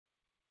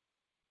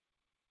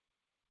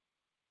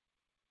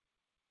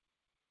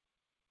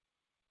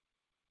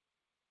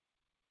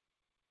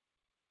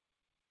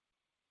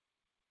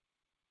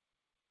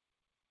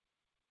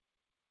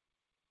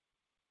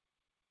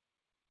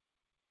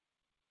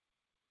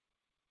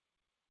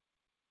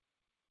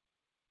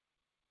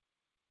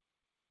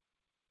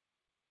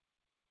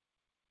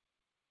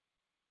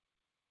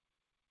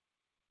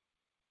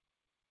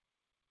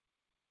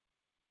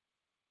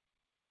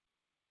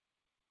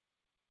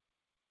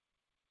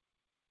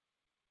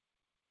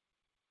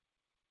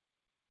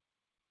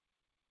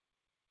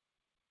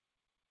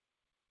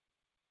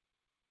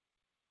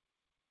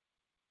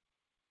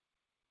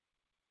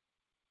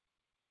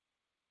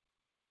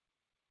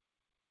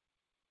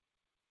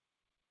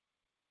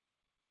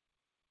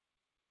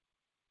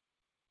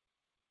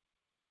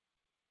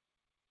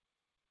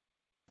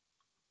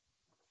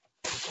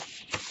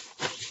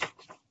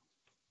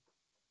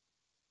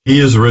He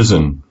is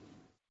risen.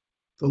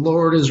 The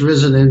Lord is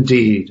risen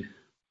indeed,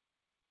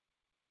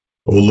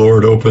 O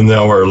Lord, open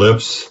thou our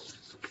lips.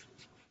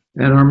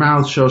 and our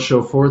mouth shall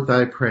show forth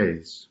thy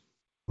praise.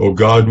 O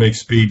God, make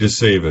speed to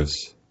save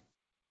us.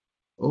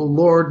 O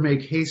Lord,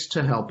 make haste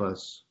to help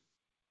us.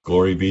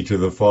 Glory be to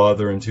the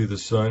Father, and to the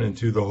Son, and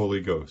to the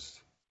Holy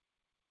Ghost.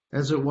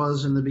 As it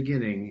was in the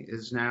beginning,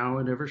 is now,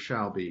 and ever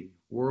shall be,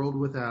 world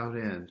without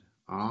end.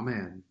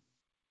 Amen.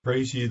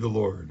 Praise ye the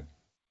Lord.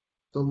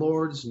 The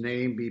Lord's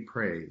name be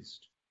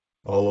praised.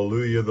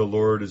 Alleluia, the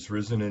Lord is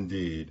risen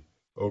indeed.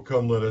 O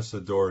come, let us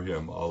adore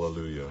him.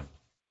 Alleluia.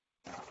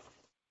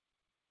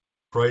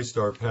 Christ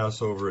our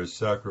Passover is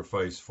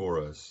sacrificed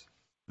for us.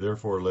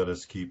 Therefore let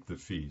us keep the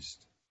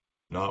feast.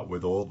 Not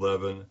with old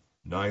leaven,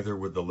 neither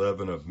with the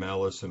leaven of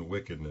malice and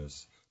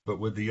wickedness, but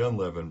with the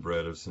unleavened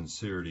bread of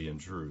sincerity and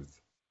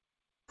truth.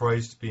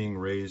 Christ being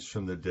raised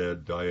from the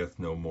dead dieth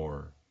no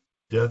more.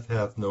 Death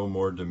hath no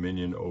more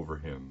dominion over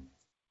him.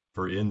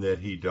 For in that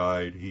he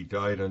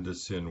died unto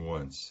sin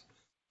once,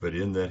 but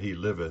in that he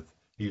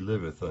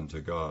liveth unto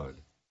God.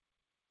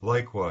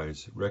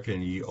 Likewise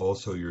reckon ye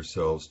also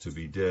yourselves to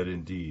be dead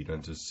indeed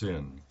unto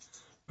sin,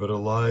 but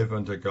alive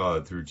unto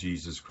God through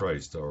Jesus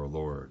Christ our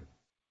Lord.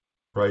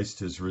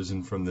 Christ is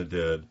risen from the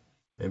dead,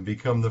 and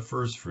become the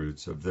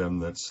firstfruits of them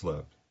that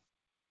slept.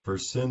 For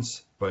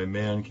since by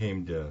man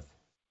came death,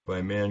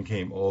 by man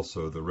came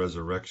also the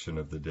resurrection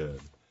of the dead.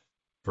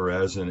 For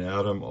as in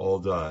Adam all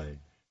die,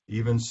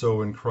 even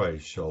so in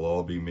Christ shall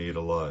all be made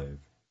alive.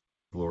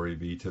 Glory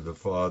be to the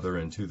Father,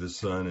 and to the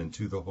Son, and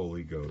to the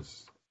Holy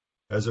Ghost.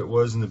 As it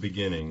was in the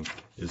beginning,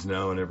 is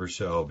now, and ever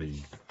shall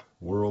be,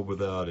 world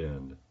without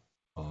end.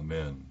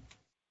 Amen.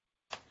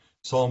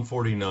 Psalm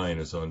 49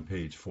 is on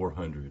page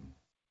 400.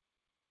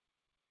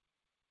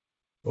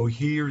 O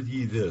hear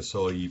ye this,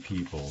 all ye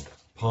people,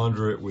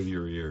 ponder it with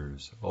your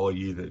ears, all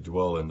ye that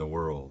dwell in the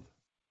world.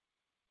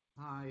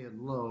 High and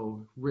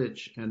low,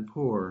 rich and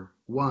poor,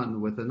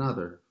 one with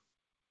another.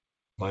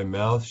 My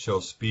mouth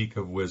shall speak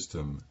of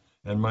wisdom,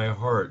 and my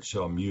heart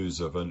shall muse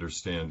of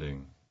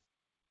understanding.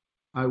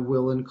 I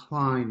will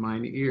incline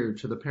mine ear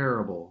to the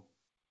parable,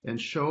 and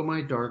show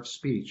my dark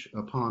speech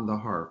upon the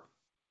harp.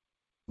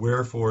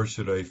 Wherefore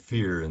should I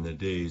fear in the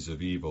days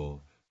of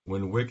evil,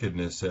 when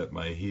wickedness at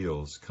my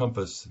heels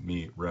compass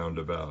me round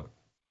about?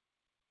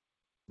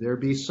 There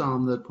be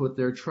some that put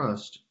their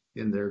trust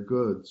in their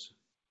goods,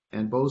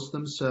 and boast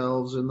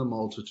themselves in the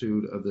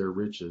multitude of their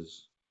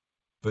riches.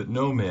 But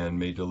no man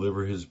may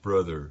deliver his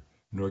brother,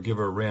 nor give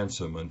a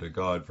ransom unto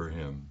God for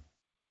him.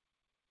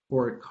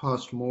 For it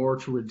cost more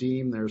to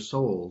redeem their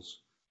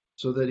souls,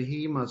 so that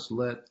he must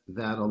let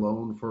that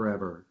alone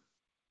forever.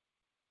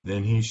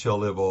 Then he shall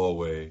live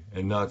alway,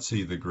 and not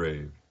see the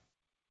grave.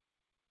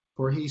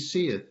 For he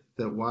seeth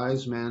that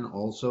wise men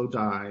also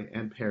die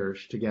and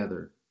perish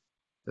together,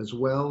 as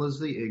well as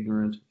the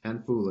ignorant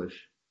and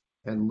foolish,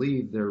 and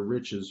leave their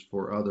riches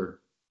for other.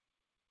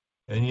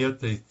 And yet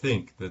they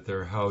think that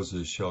their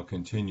houses shall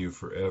continue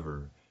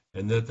forever,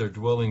 and that their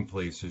dwelling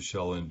places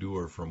shall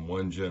endure from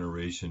one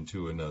generation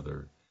to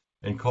another,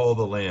 and call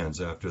the lands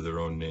after their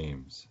own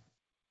names.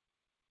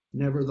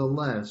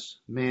 Nevertheless,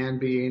 man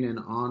being in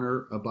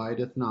honor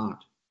abideth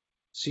not,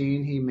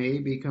 seeing he may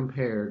be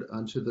compared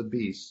unto the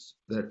beasts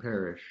that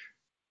perish.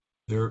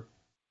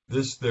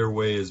 Their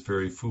way is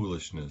very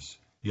foolishness,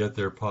 yet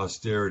their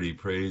posterity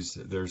praise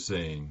their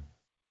saying.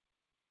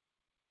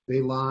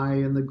 They lie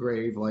in the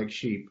grave like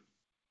sheep,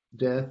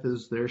 death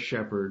is their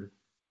shepherd,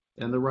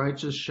 and the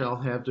righteous shall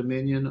have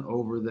dominion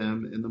over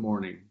them in the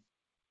morning.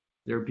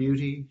 Their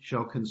beauty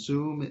shall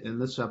consume in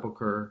the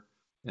sepulchre,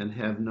 and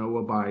have no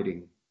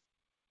abiding.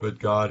 But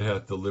God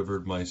hath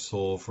delivered my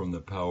soul from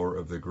the power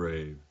of the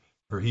grave,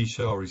 for he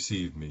shall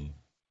receive me.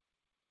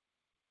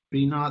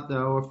 Be not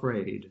thou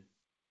afraid,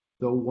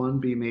 though one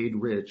be made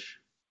rich,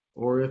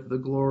 or if the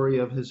glory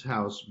of his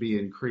house be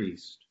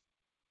increased.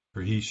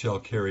 For he shall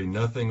carry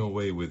nothing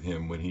away with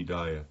him when he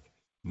dieth,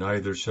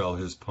 neither shall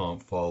his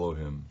pomp follow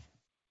him.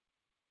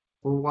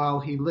 For while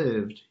he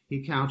lived,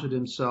 he counted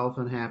himself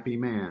an happy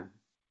man.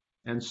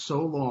 And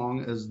so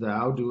long as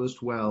thou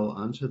doest well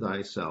unto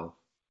thyself,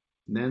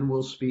 men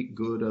will speak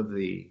good of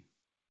thee.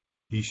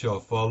 He shall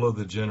follow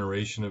the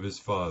generation of his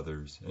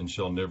fathers, and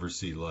shall never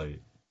see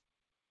light.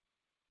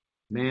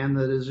 Man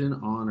that is in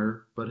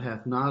honor, but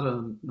hath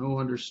no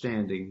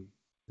understanding,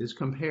 is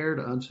compared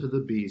unto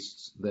the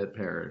beasts that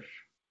perish.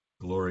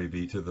 Glory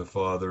be to the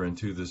Father, and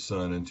to the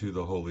Son, and to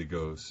the Holy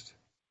Ghost.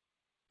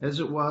 As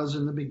it was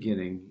in the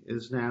beginning,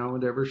 is now,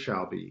 and ever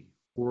shall be,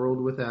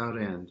 world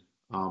without end.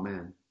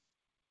 Amen.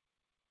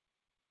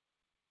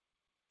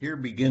 Here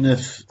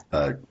beginneth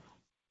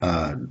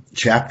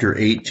chapter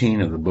 18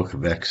 of the book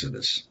of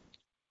Exodus.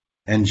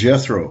 And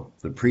Jethro,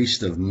 the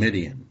priest of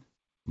Midian,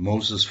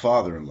 Moses'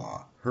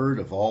 father-in-law, heard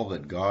of all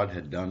that God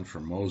had done for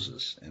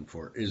Moses and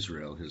for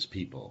Israel his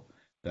people,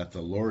 that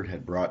the Lord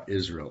had brought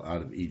Israel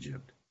out of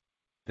Egypt.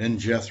 Then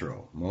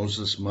Jethro,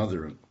 Moses'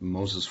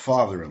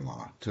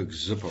 father-in-law, took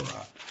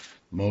Zipporah,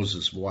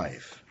 Moses'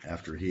 wife,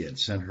 after he had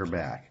sent her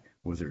back,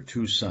 with her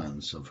 2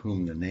 sons, of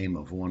whom the name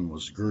of one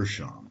was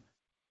Gershom,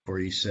 for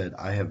he said,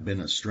 I have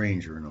been a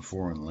stranger in a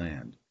foreign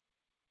land.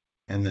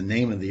 And the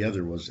name of the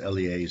other was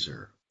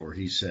Eleazar, for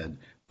he said,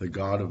 the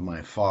God of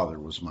my father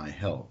was my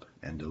help,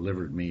 and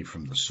delivered me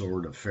from the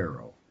sword of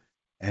Pharaoh.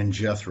 And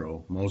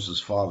Jethro, Moses'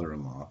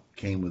 father-in-law,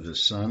 came with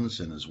his sons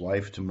and his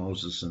wife to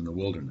Moses in the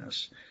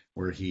wilderness,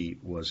 where he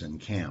was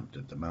encamped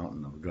at the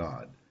mountain of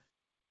God.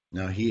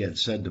 Now he had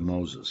said to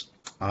Moses,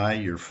 I,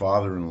 your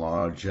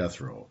father-in-law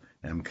Jethro,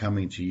 am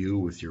coming to you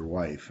with your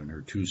wife and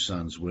her 2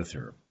 sons with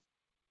her.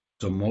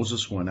 So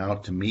Moses went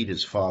out to meet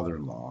his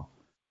father-in-law,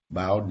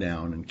 bowed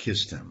down and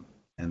kissed him,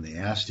 and they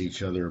asked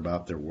each other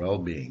about their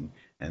well-being,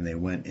 and they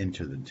went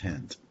into the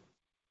tent.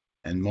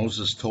 And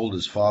Moses told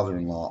his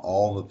father-in-law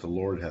all that the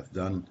Lord hath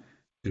done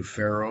to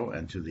Pharaoh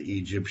and to the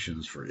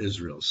Egyptians for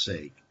Israel's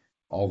sake,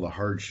 all the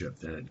hardship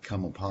that had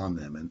come upon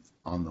them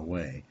on the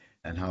way,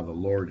 and how the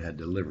Lord had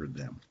delivered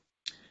them.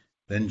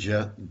 Then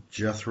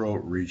Jethro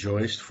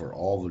rejoiced for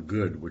all the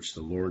good which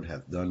the Lord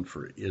hath done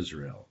for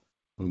Israel,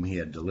 whom he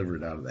had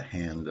delivered out of the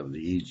hand of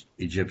the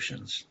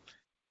Egyptians.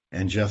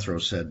 And Jethro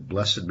said,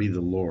 Blessed be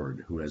the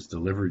Lord, who has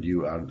delivered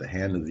you out of the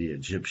hand of the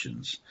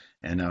Egyptians,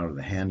 and out of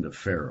the hand of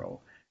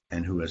Pharaoh,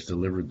 and who has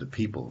delivered the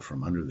people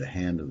from under the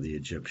hand of the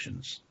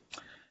Egyptians.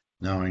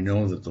 Now I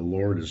know that the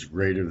Lord is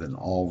greater than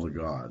all the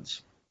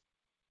gods,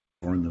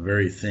 for in the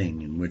very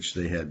thing in which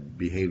they had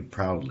behaved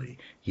proudly,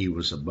 he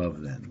was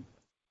above them.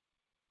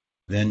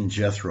 Then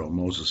Jethro,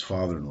 Moses'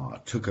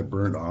 father-in-law, took a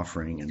burnt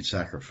offering and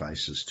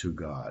sacrifices to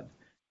God.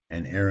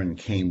 And Aaron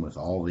came with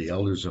all the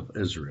elders of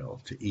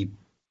Israel to eat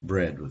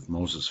bread with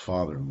Moses'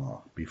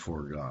 father-in-law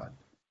before God.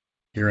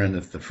 Here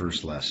endeth the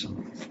first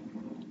lesson.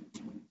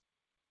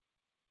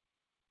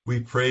 We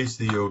praise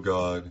thee, O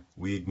God,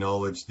 we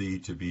acknowledge thee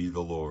to be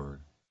the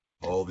Lord.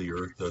 All the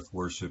earth doth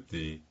worship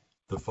thee,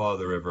 the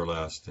Father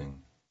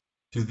everlasting.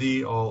 To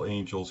thee all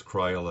angels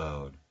cry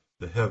aloud,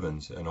 the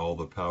heavens and all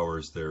the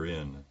powers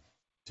therein.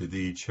 To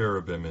thee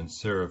cherubim and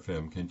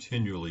seraphim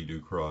continually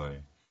do cry,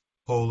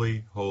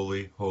 Holy,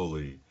 holy,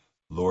 holy,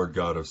 Lord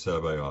God of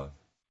Sabaoth.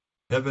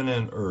 Heaven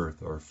and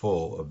earth are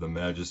full of the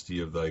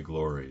majesty of thy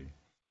glory.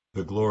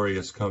 The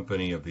glorious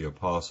company of the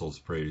apostles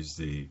praise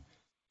thee.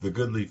 The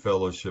goodly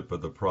fellowship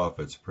of the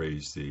prophets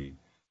praise thee.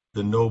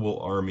 The noble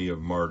army of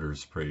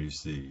martyrs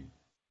praise thee.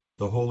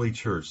 The holy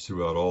church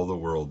throughout all the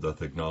world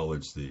doth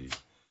acknowledge thee,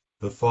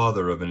 the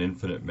Father of an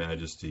infinite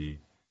majesty,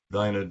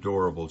 thine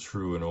adorable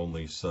true and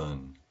only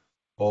Son.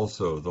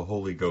 Also the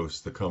Holy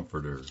Ghost the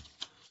Comforter.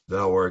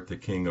 Thou art the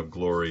King of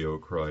glory, O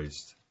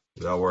Christ.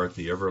 Thou art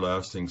the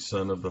everlasting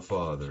Son of the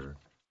Father.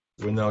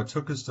 When thou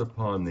tookest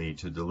upon thee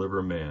to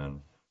deliver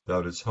man,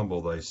 thou didst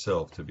humble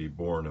thyself to be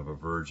born of a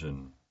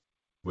virgin.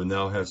 When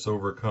thou hast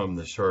overcome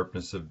the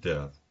sharpness of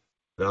death,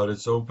 thou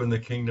didst open the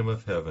kingdom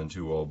of heaven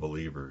to all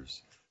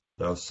believers.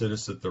 Thou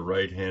sittest at the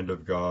right hand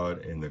of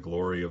God in the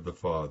glory of the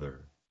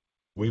Father.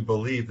 We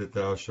believe that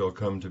thou shalt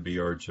come to be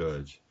our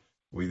judge.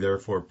 We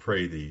therefore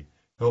pray thee,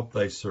 help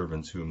thy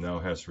servants whom thou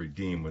hast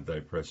redeemed with thy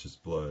precious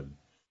blood.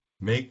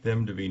 Make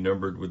them to be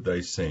numbered with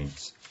thy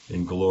saints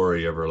in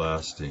glory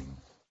everlasting.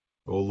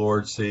 O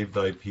Lord, save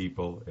thy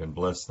people and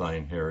bless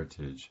thine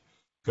heritage.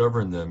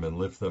 Govern them and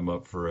lift them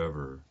up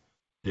forever.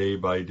 Day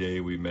by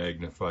day we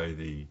magnify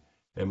thee,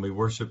 and we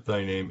worship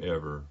thy name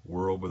ever,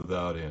 world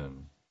without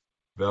end.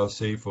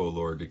 Vouchsafe, O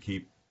Lord, to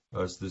keep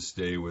us this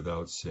day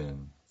without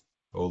sin.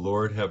 O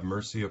Lord, have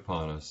mercy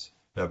upon us,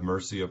 have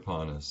mercy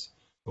upon us.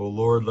 O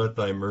Lord, let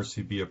thy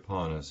mercy be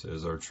upon us,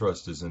 as our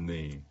trust is in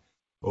thee.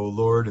 O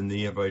Lord, in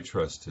thee have I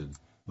trusted.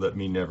 Let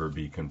me never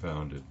be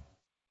confounded.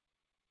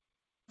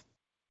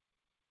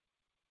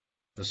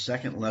 The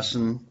second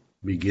lesson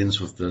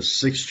begins with the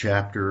 6th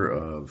chapter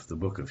of the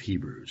book of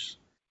Hebrews.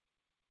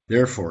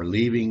 Therefore,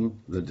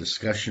 leaving the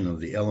discussion of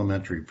the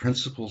elementary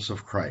principles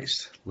of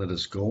Christ, let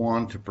us go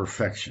on to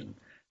perfection,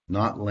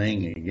 not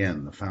laying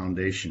again the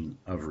foundation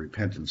of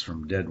repentance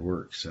from dead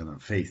works and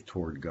of faith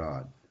toward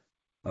God,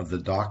 of the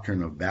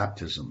doctrine of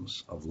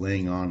baptisms, of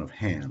laying on of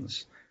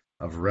hands,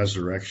 of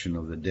resurrection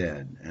of the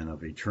dead, and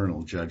of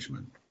eternal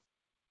judgment.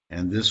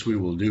 And this we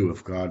will do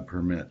if God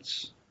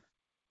permits.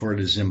 For it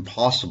is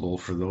impossible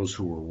for those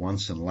who were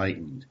once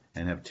enlightened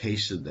and have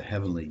tasted the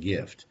heavenly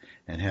gift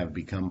and have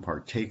become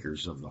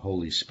partakers of the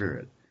Holy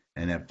Spirit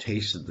and have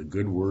tasted the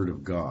good word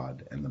of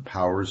God and the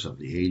powers of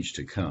the age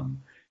to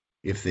come,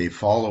 if they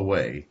fall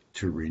away,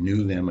 to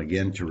renew them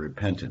again to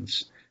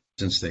repentance,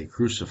 since they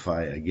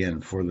crucify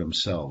again for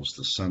themselves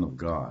the Son of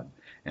God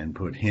and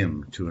put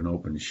him to an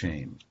open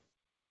shame.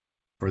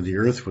 For the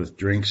earth which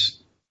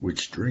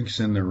drinks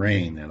in the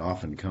rain that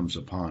often comes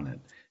upon it,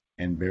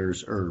 and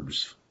bears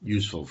herbs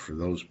useful for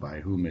those by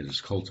whom it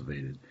is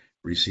cultivated,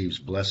 receives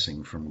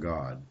blessing from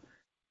God.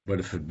 But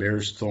if it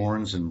bears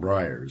thorns and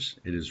briars,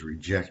 it is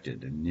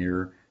rejected and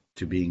near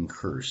to being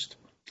cursed,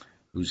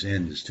 whose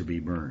end is to be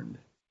burned.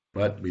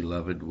 But,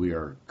 beloved, we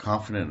are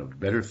confident of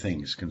better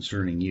things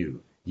concerning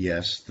you,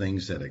 yes,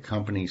 things that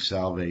accompany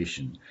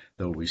salvation,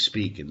 though we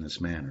speak in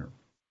this manner.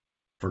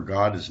 For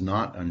God is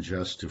not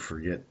unjust to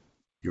forget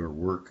your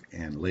work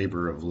and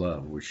labor of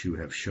love which you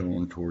have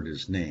shown toward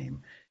his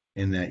name,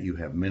 in that you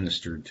have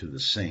ministered to the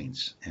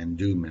saints, and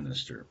do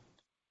minister.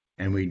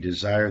 And we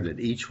desire that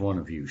each one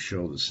of you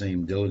show the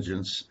same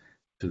diligence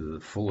to the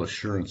full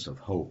assurance of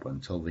hope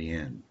until the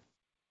end,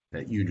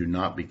 that you do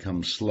not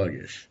become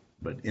sluggish,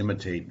 but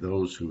imitate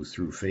those who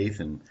through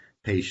faith and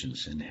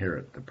patience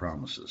inherit the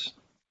promises.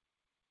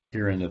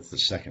 Here endeth the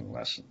second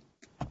lesson.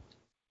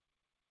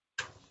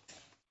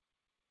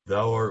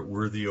 Thou art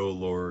worthy, O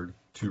Lord,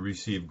 to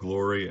receive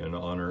glory and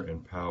honor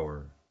and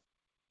power.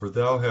 For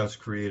thou hast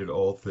created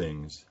all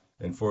things,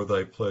 and for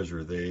thy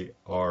pleasure they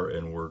are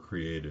and were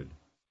created.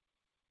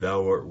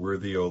 Thou art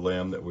worthy, O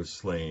Lamb that was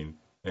slain,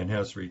 and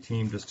hast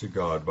redeemed us to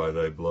God by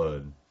thy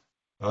blood,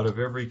 out of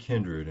every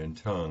kindred and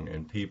tongue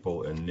and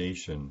people and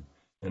nation,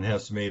 and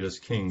hast made us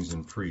kings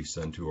and priests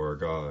unto our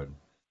God.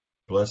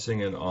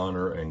 Blessing and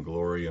honor and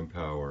glory and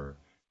power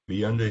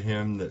be unto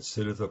him that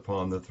sitteth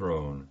upon the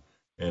throne,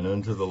 and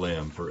unto the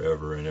Lamb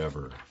forever and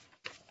ever.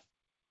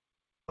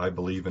 I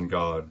believe in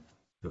God,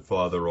 the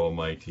Father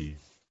Almighty,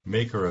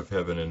 maker of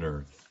heaven and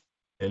earth,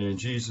 and in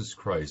Jesus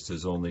Christ,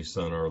 his only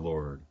Son, our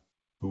Lord,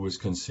 who was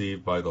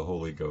conceived by the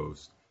Holy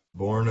Ghost,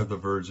 born of the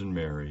Virgin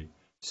Mary,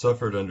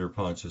 suffered under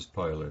Pontius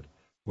Pilate,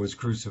 was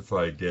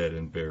crucified, dead,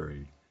 and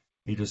buried.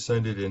 He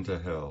descended into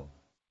hell.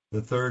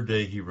 The third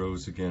day he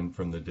rose again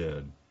from the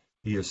dead.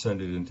 He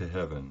ascended into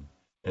heaven,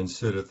 and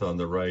sitteth on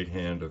the right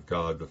hand of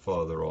God the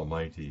Father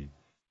Almighty.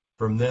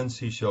 From thence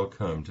he shall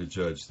come to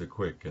judge the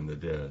quick and the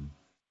dead.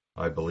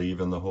 I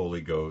believe in the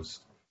Holy Ghost,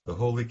 the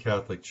Holy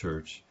Catholic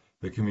Church,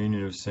 the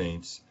communion of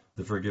saints,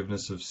 the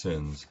forgiveness of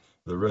sins,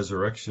 the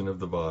resurrection of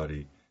the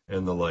body,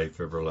 and the life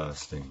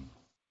everlasting.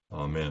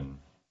 Amen.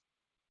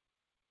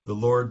 The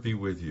Lord be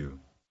with you.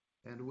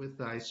 And with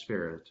thy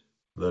spirit.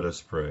 Let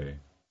us pray.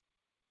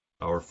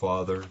 Our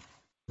Father,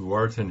 who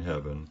art in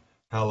heaven,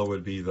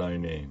 hallowed be thy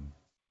name.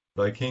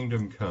 Thy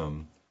kingdom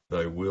come,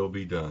 thy will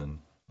be done,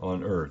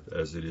 on earth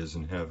as it is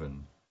in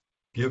heaven.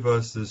 Give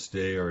us this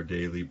day our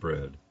daily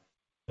bread,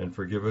 and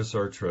forgive us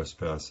our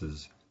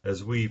trespasses,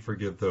 as we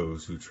forgive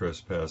those who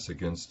trespass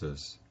against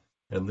us.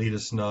 And lead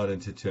us not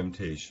into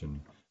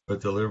temptation,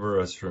 but deliver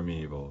us from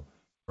evil.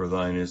 For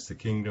thine is the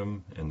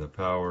kingdom, and the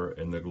power,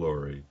 and the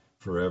glory,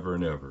 forever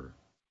and ever.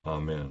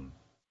 Amen.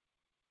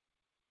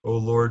 O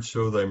Lord,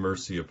 show thy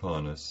mercy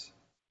upon us.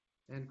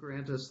 And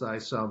grant us thy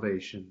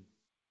salvation.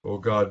 O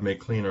God, make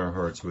clean our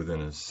hearts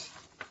within us.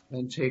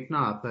 And take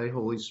not thy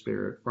Holy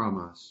Spirit from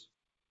us.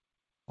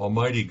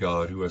 Almighty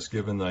God, who hast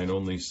given thine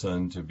only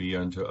Son to be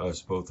unto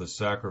us both a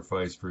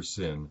sacrifice for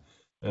sin,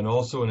 and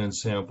also an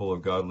ensample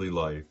of godly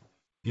life,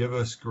 give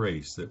us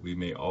grace that we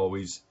may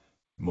always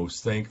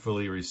most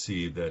thankfully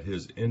receive that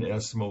his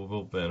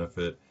inestimable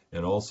benefit,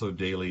 and also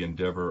daily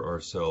endeavor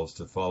ourselves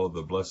to follow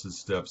the blessed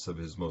steps of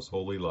his most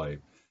holy life,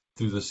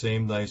 through the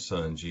same thy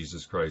Son,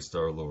 Jesus Christ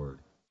our Lord.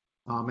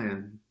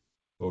 Amen.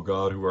 O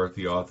God, who art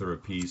the author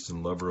of peace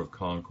and lover of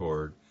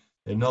concord,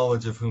 in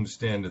knowledge of whom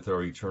standeth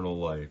our eternal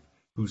life,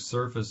 whose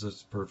surface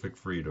is perfect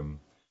freedom,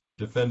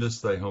 defend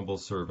us, thy humble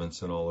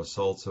servants, in all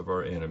assaults of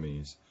our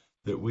enemies,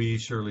 that we,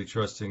 surely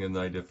trusting in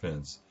thy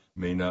defense,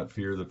 may not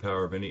fear the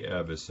power of any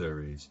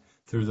adversaries,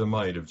 through the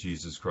might of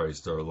Jesus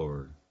Christ our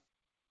Lord.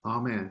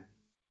 Amen.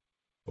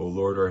 O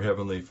Lord, our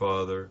heavenly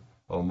Father,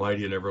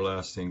 almighty and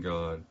everlasting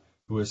God,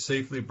 who has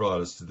safely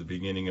brought us to the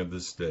beginning of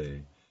this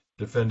day,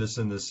 defend us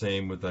in the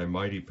same with thy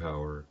mighty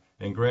power,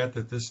 and grant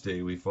that this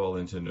day we fall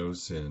into no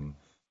sin,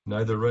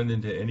 neither run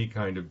into any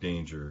kind of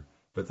danger,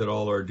 but that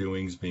all our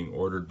doings, being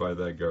ordered by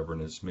thy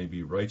governance, may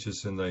be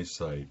righteous in thy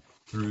sight,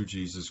 through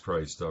Jesus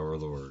Christ our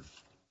Lord.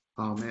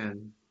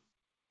 Amen.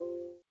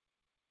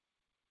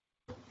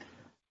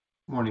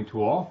 Morning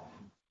to all.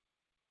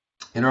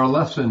 In our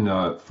lesson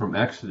from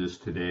Exodus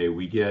today,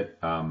 we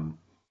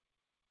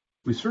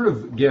sort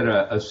of get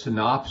a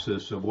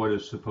synopsis of what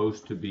is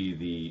supposed to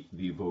be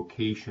the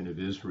vocation of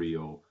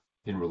Israel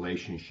in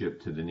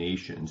relationship to the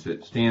nations.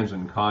 It stands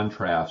in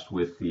contrast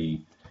with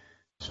the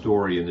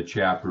story in the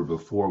chapter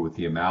before with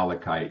the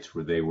Amalekites,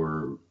 where they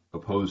were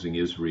opposing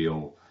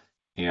Israel,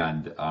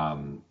 and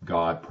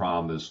God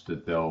promised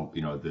that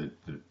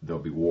there'll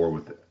be war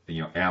with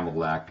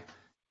Amalek,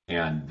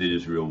 and that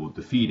Israel will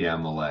defeat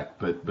Amalek.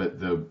 But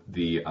the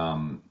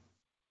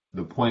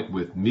point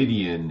with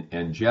Midian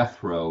and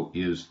Jethro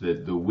is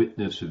that the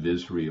witness of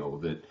Israel,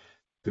 that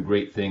the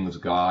great things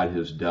God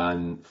has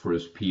done for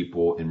his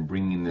people in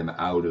bringing them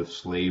out of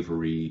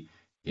slavery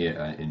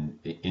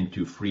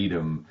into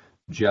freedom,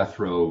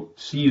 Jethro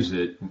sees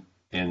it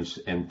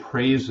and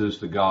praises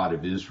the God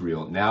of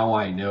Israel. Now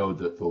I know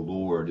that the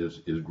Lord is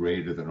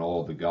greater than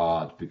all the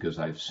gods, because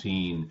I've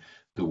seen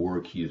the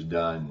work he has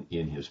done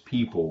in his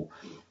people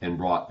and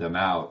brought them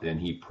out, and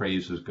he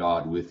praises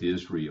God with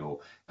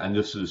Israel. And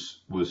this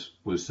was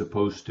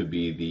supposed to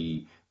be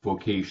the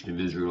vocation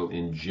of Israel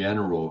in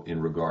general in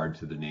regard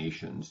to the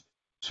nations.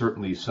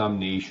 Certainly some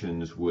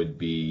nations would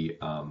be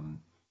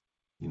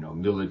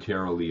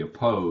militarily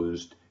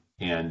opposed,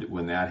 and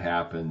when that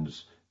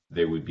happens,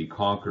 they would be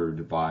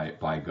conquered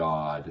by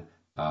God.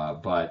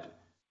 But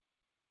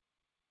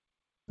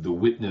the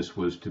witness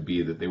was to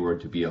be that they were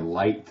to be a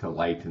light to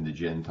lighten the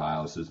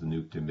Gentiles, as the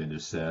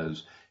Nuncius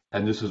says.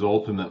 And this is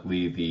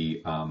ultimately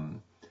the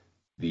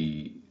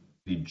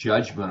the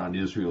judgment on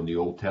Israel in the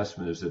Old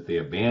Testament is that they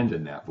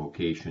abandoned that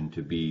vocation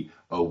to be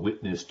a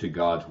witness to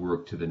God's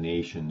work to the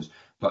nations.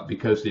 But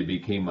because they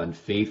became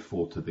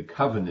unfaithful to the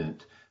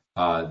covenant,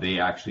 they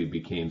actually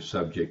became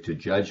subject to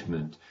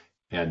judgment.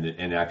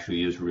 And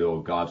actually,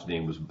 Israel, God's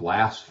name was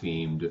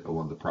blasphemed,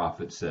 one of the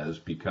prophets says,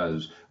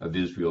 because of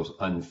Israel's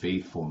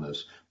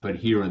unfaithfulness. But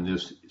here in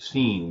this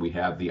scene, we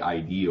have the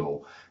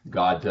ideal.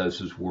 God does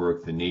his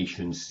work, the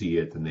nations see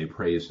it, and they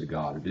praise the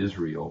God of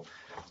Israel.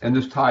 And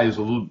this ties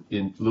a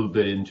little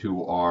bit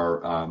into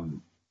our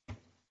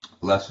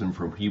lesson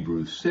from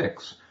Hebrews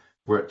 6,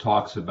 where it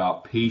talks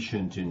about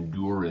patient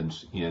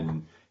endurance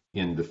in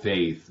the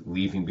faith,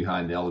 leaving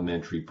behind the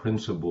elementary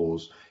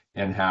principles,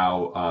 and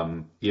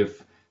how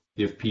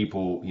if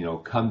people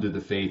come to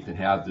the faith and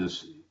have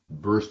this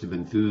burst of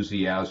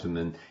enthusiasm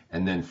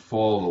and then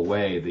fall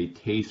away, they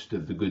taste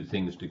of the good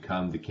things to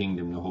come, the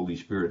kingdom, the Holy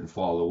Spirit, and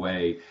fall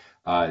away.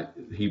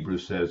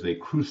 Hebrews says they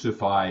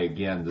crucify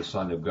again the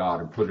Son of God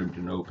and put him to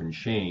an open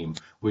shame,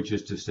 which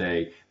is to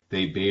say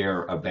they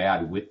bear a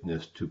bad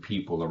witness to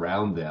people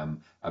around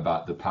them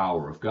about the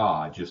power of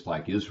God, just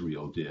like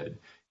Israel did.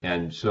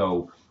 And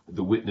so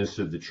the witness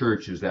of the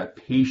church is that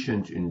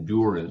patient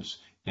endurance.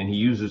 And he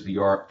uses the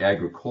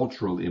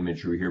agricultural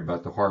imagery here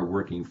about the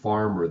hardworking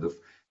farmer,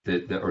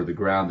 or the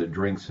ground that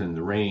drinks in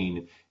the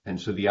rain. And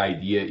so the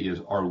idea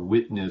is our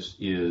witness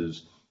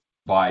is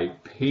by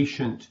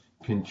patient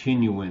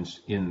continuance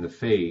in the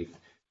faith,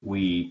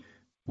 we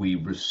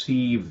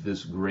receive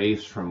this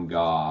grace from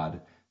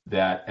God,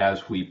 that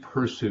as we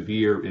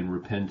persevere in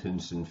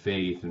repentance and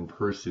faith and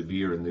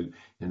persevere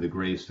in the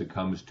grace that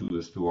comes to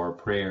us through our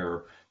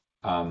prayer,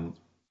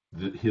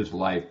 his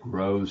life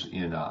grows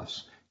in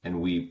us. And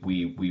we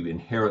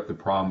inherit the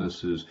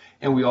promises,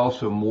 and we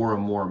also more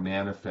and more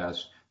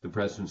manifest the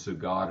presence of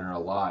God in our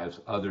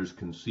lives. Others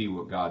can see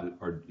what God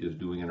is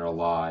doing in our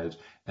lives,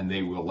 and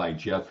they will, like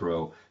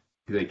Jethro,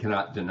 they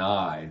cannot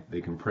deny.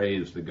 They can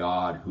praise the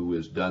God who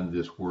has done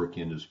this work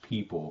in his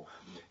people.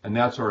 And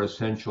that's our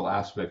essential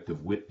aspect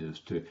of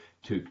witness,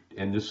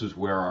 and this is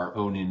where our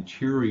own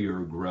interior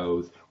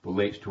growth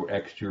relates to our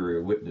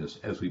exterior witness.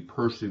 As we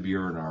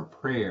persevere in our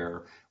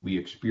prayer, we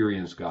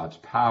experience God's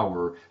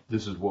power.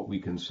 This is what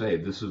we can say.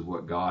 This is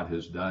what God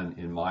has done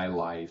in my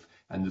life,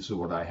 and this is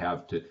what I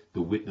have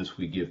the witness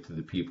we give to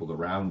the people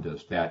around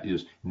us.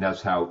 And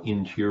that's how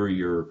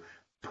interior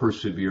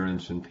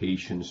perseverance and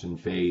patience and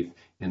faith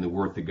in the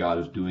work that God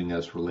is doing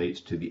us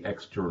relates to the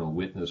external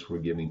witness we're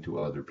giving to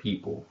other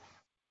people.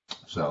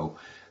 So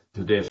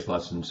today's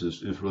lessons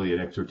is really an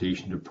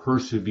exhortation to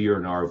persevere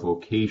in our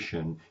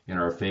vocation, in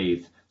our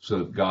faith, so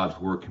that God's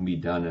work can be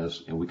done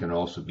us, and we can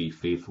also be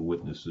faithful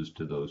witnesses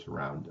to those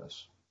around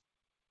us.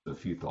 A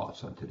few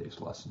thoughts on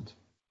today's lessons.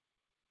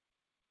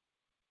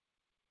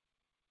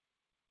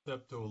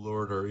 Accept, O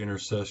Lord, our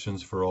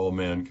intercessions for all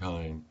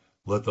mankind.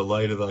 Let the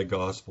light of thy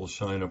gospel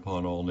shine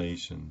upon all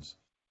nations.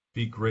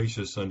 Be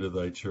gracious unto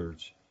thy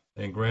church,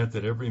 and grant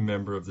that every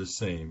member of the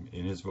same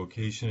in his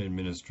vocation and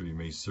ministry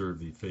may serve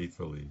thee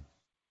faithfully.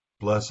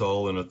 Bless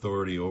all in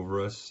authority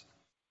over us,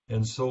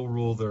 and so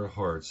rule their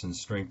hearts and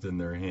strengthen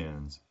their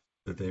hands,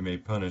 that they may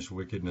punish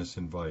wickedness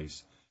and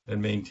vice,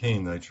 and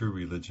maintain thy true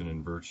religion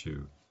and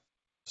virtue.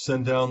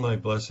 Send down thy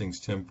blessings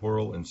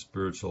temporal and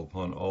spiritual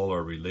upon all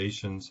our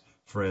relations,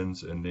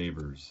 friends, and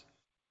neighbors.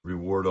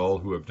 Reward all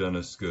who have done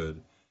us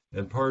good,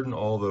 and pardon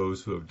all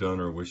those who have done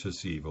or wish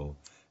us evil,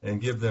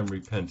 and give them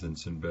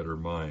repentance and better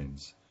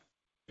minds.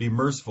 Be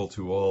merciful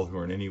to all who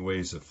are in any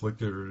ways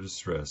afflicted or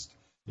distressed,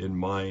 in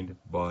mind,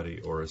 body,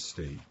 or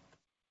estate.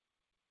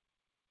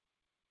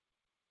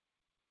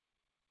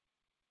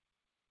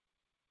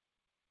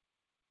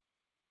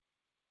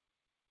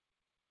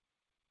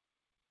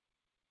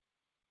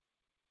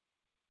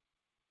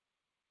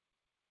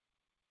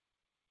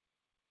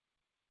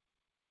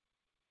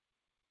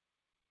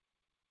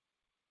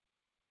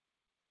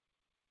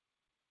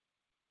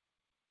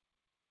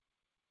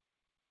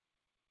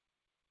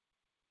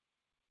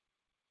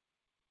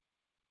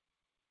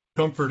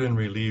 Comfort and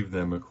relieve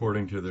them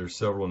according to their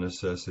several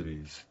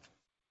necessities.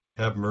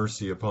 Have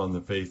mercy upon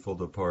the faithful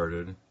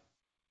departed,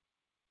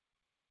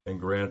 and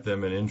grant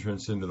them an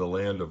entrance into the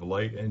land of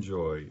light and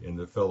joy in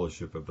the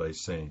fellowship of thy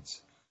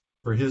saints.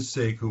 For his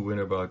sake who went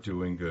about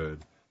doing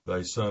good,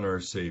 thy Son, our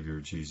Savior,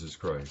 Jesus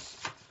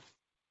Christ.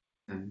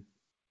 Amen.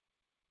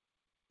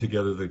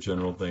 Together the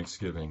general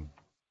thanksgiving.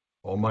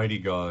 Almighty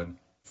God,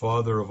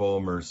 Father of all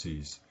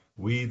mercies,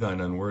 we,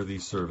 thine unworthy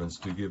servants,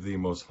 do give thee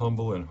most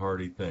humble and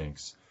hearty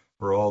thanks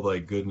for all thy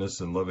goodness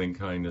and loving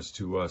kindness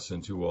to us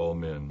and to all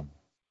men.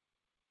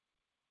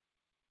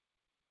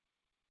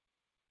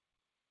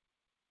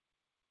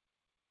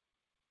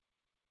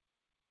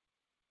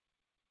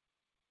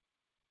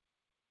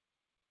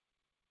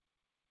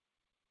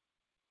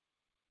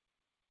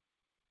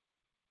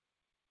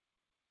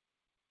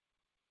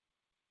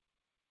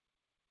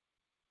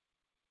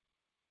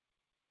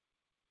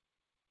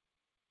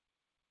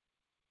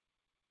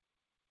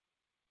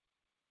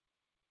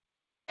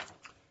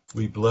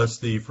 We bless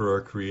thee for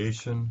our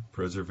creation,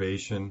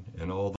 preservation, and all